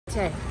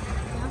Tay,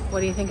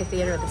 what do you think of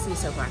Theater of the Sea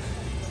so far?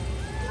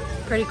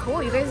 Pretty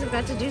cool. You guys have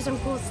got to do some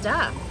cool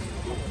stuff.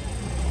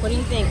 What do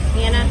you think,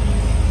 Hannah?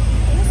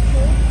 It was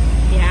cool.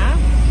 Yeah?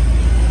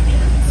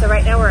 So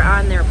right now we're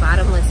on their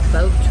bottomless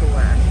boat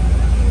tour.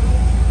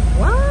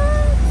 What?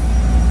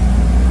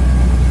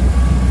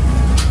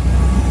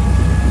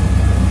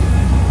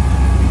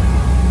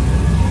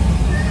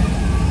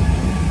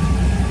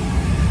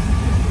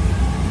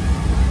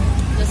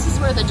 This is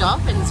where the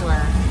dolphins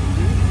were.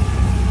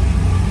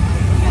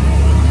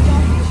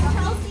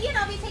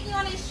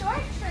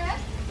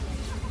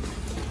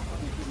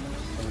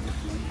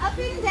 Up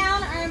and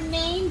down our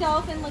main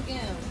dolphin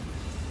lagoon.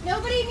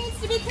 Nobody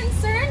needs to be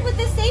concerned with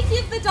the safety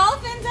of the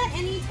dolphins at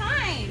any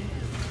time.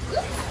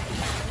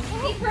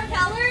 The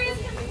propeller is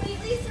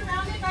completely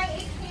surrounded by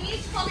a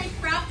cage called a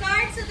prop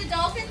guard so the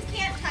dolphins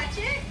can't touch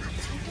it.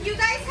 You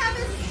guys have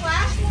a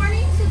splash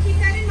warning, so keep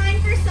that in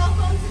mind for cell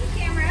phones and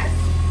cameras.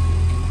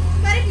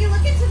 But if you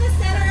look into the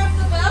center of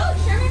the boat,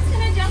 Sherman's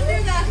going to jump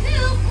through the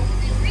hoop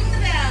and ring the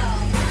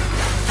bell.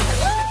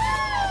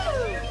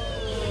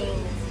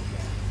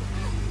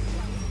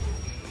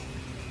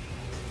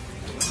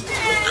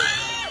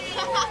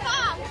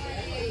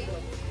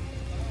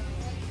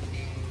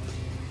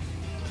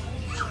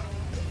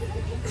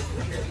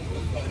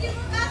 If you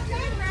look up to the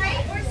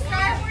right or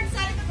starboard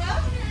side of the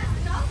boat, I'm going to ask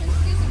the dolphins to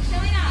do some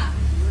showing off.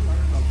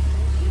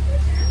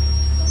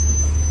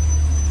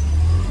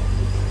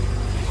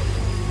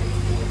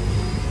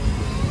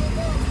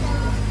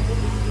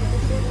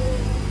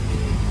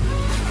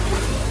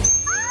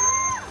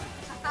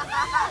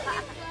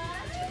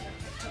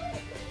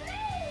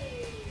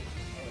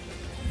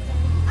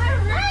 All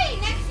right,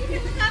 next you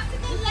can look up to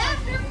the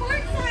left or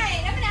port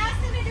side. I'm going to ask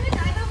them to do a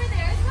dive over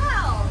there as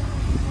well.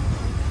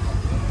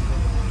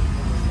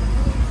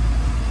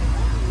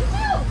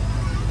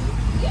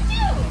 You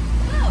too.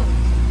 Go.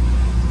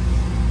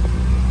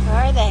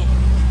 Where are they?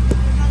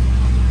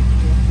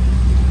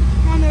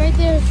 Mom, they're right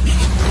there.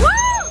 Woo!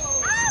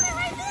 Oh, they're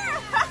right there!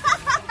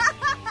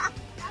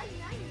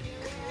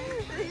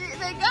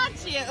 They got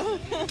you. All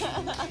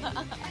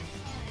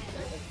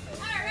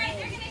right,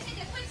 they're going to take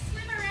a quick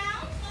swim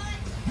around.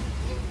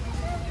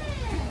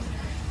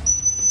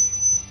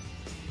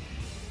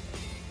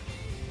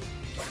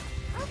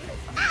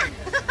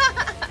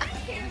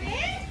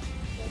 Kimmit.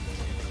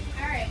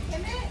 All right,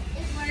 Kimmit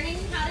is learning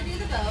how to do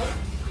the boat.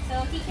 So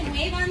he can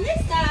wave on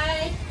this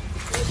side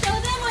and show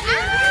them what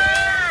you're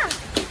doing.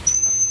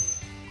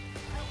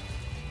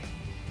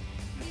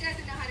 He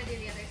doesn't know how to do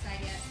the other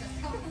side yet, so that's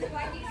probably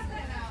why he's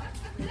sitting out.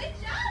 Good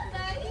job,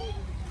 buddy.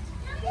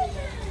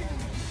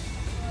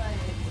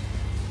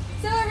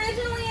 So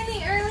originally in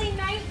the early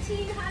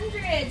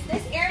 1900s,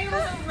 this area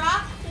was a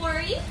rock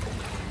quarry.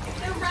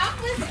 The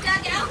rock was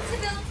dug out to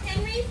build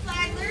Henry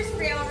Flagler's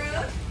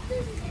Railroad.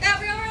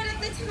 That railroad at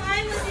the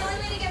time was the only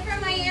way to get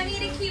from Miami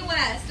to Key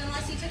West,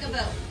 unless you took a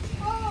boat.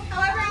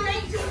 However,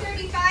 in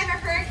 1935, a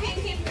hurricane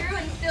came through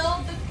and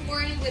filled the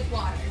quarry with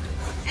water.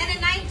 And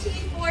in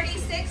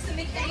 1946, the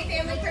McKinney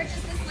family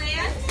purchased this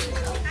land.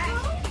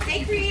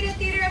 They created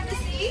Theater of the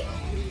Sea.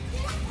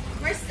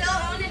 We're still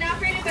owned and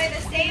operated by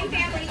the same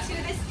family to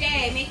this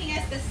day, making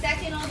us the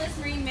second oldest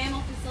marine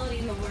mammal facility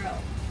in the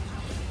world.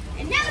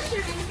 And now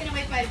Sherman's going to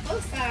wait by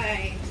both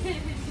sides.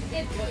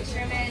 Good boy,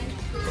 Sherman.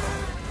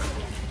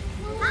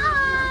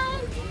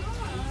 Hi!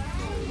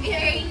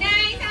 Very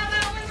nice. How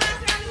about one last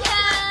round of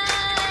applause?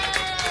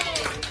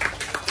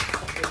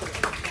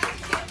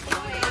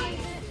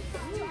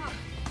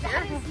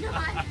 That is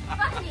not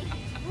funny.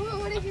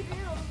 What did you do?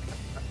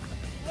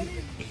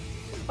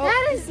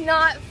 That is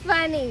not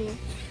funny.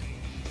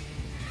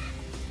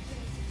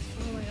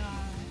 Oh my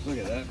gosh. Look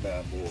at that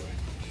bad boy.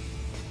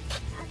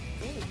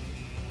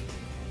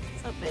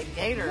 It's a big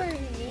gator.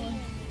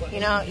 You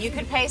know, you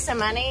could pay some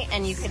money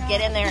and you could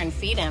get in there and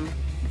feed him.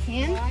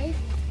 Can?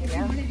 Did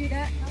you want to do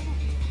that?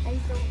 I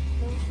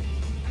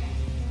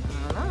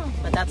I don't know,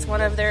 but that's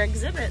one of their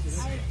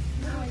exhibits.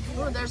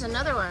 Oh, there's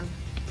another one.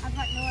 I've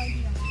got no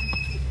idea, Mom.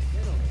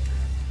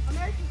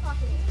 American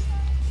crocodile.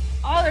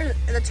 Oh, there's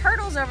the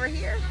turtles over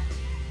here.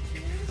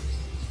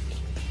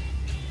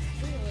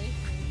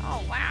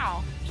 Oh,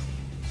 wow.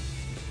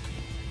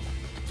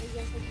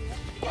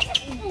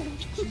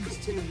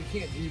 Jeez, Tim, you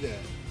can't do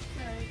that.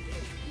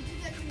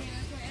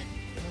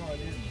 No, I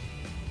didn't.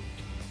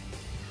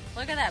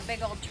 Look at that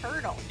big old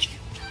turtle.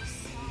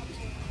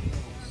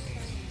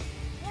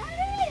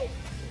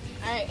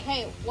 All right,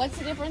 hey, what's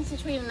the difference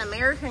between an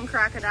American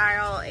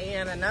crocodile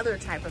and another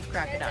type of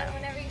crocodile?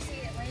 Whenever you see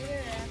it later or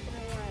after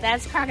a while.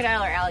 That's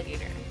crocodile or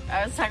alligator.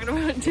 I was talking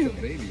about it too. It's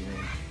a baby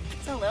one.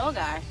 It's a little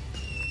guy.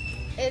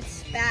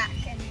 It's back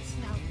and it's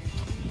snout.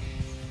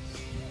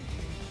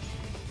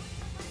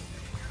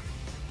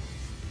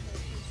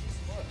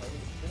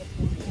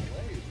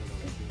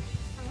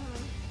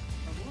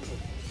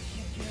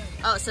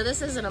 Oh, so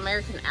this is an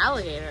American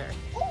alligator.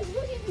 Oh,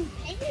 look at me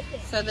painted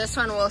it. So this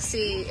one we'll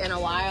see in a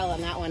while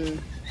and that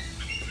one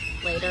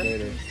later.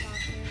 Later.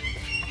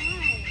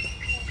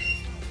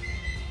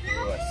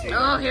 Oh, I see.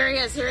 Oh, here he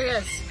is, here he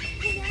is.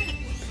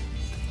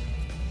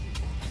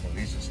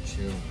 He's just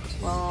chilling.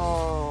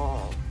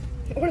 Whoa.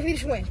 What if he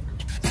just went?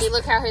 See,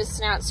 look how his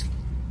snout's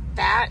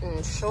fat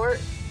and short.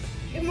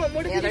 Come on,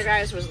 what if The he other just...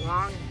 guy's was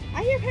long.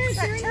 I hear parents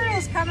That right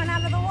turtle's coming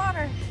out of the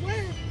water.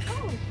 Where?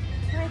 Oh,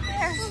 Right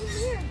there. over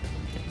here.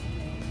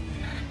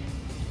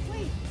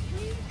 Wait,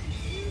 please.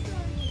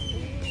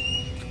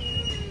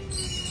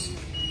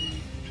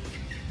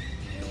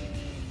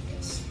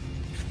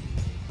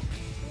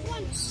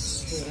 One.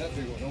 Look at that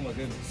big one. Oh my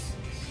goodness.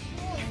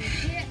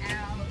 Get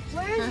out.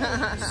 Where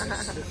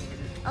is it?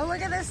 Oh,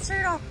 look at this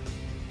turtle.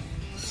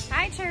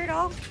 Hi,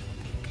 turtle.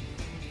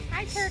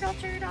 Hi, turtle,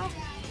 turtle.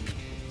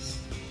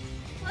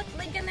 Look,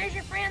 Lincoln, there's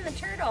your friend, the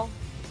turtle.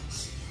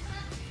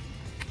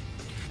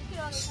 Look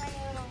at all the tiny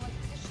little like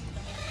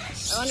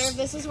fishes. I wonder if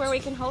this is where we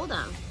can hold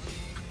them.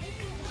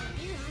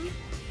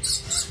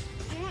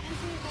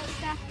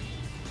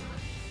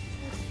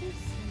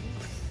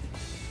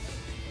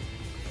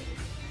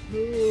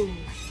 Boom.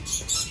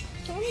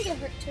 Tell me to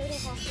hurt turtle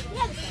hospital.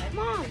 Yeah,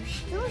 Mom,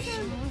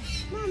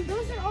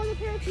 those are all the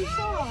parrots you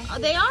saw. Oh,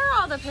 they are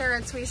all the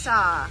parrots we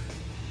saw.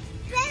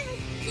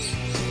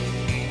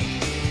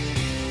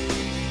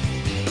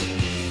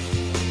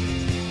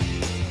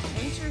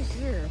 Enter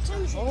here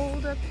to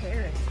hold a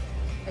parrot.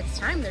 It's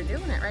time, they're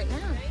doing it right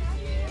now.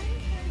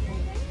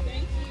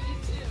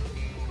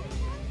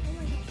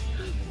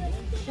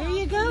 Here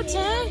you go,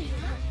 Ted.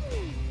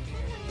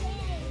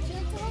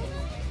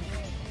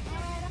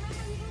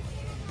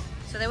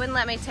 So they wouldn't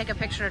let me take a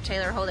picture of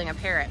Taylor holding a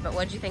parrot, but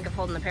what'd you think of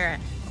holding the parrot?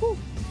 Cool.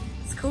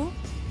 It's cool?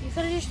 You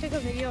could have just took a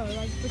video,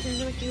 like pretend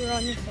like you were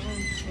on your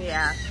phone.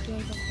 Yeah.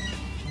 Doing something.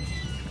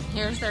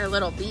 Here's their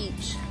little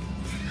beach.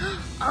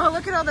 Oh,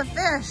 look at all the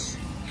fish.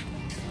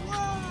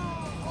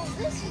 Whoa! Oh,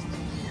 this is the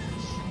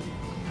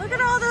beach. Look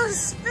at all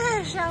those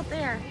fish out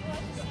there.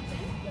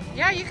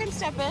 Yeah, you can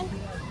step in.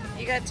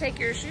 You gotta take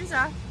your shoes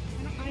off.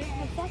 I don't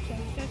have socks on.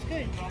 That's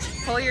good.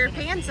 Pull your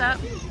pants up.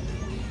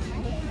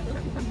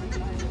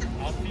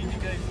 I'll feed you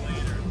guys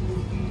later.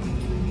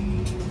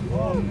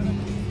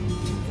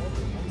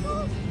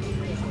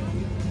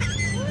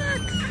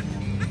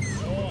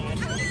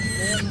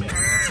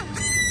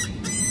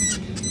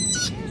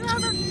 Here's all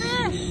the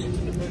fish.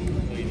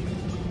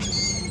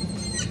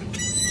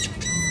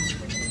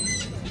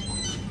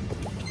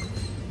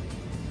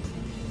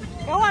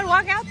 Go on,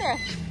 walk out there.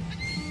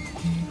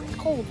 It's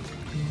cold.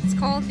 It's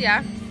cold,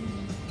 yeah.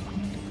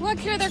 Look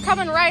here, they're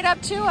coming right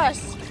up to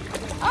us.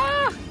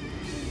 Ah!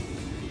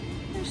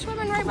 They're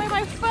swimming right by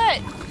my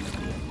foot.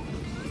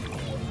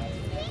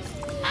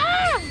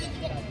 Ah!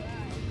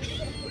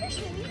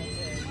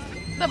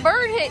 The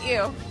bird hit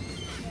you.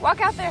 Walk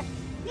out there.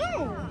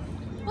 No.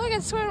 Look,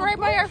 it's swimming right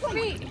by our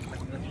feet.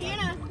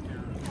 Hannah.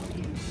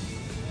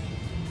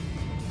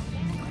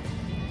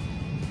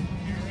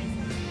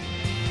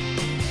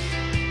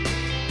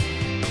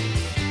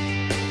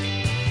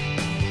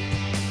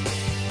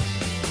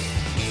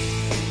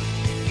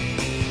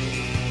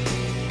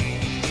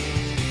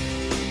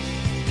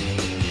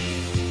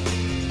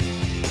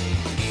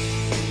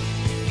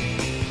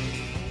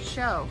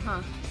 Show,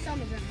 huh?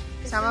 Some of them.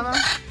 Some of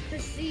them? To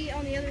see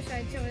on the other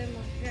side, some of them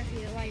will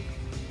actually like.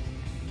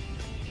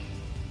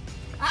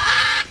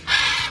 I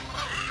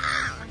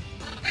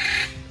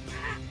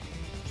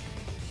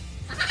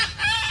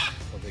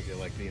think they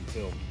like being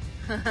filmed.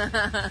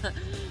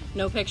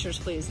 No pictures,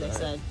 please, they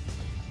said.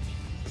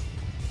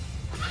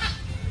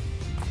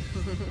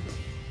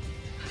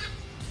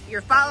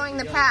 You're following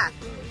the path.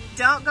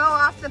 Don't go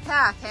off the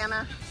path,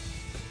 Hannah.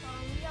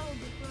 Follow the yellow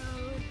brick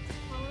road.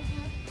 Follow the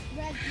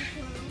red brick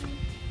road.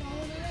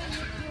 Follow the red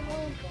brick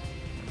road.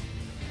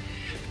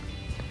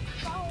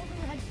 Follow the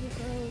red brick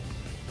road.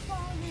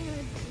 Follow the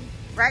red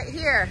Right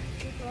here.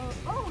 brick road.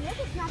 Oh, that's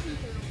a snapping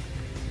turtle.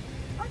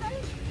 Oh, that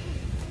is.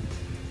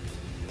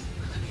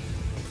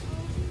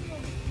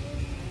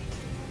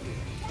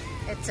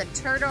 It's a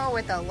turtle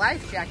with a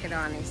life jacket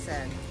on, he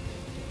said.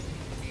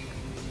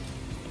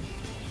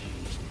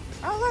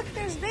 Oh, look,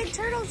 there's big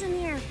turtles in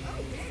here.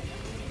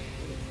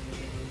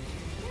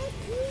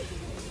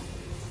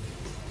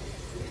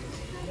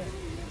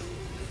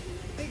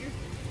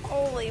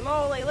 Holy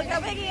moly, look how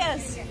big he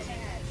is.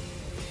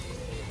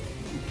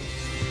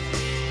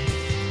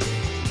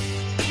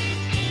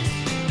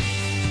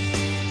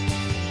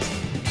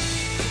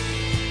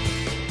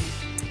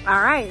 All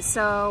right,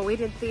 so we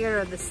did Theater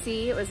of the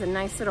Sea. It was a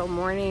nice little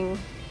morning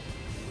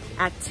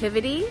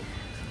activity.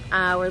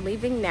 We're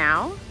leaving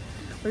now.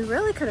 We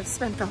really could have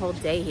spent the whole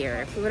day here.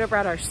 If we would have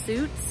brought our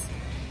suits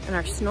and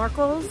our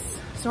snorkel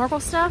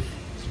stuff,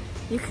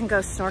 you can go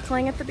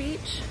snorkeling at the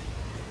beach.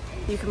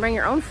 You can bring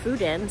your own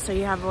food in, so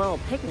you have a little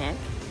picnic.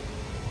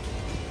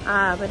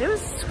 But it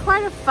was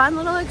quite a fun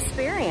little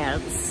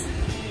experience.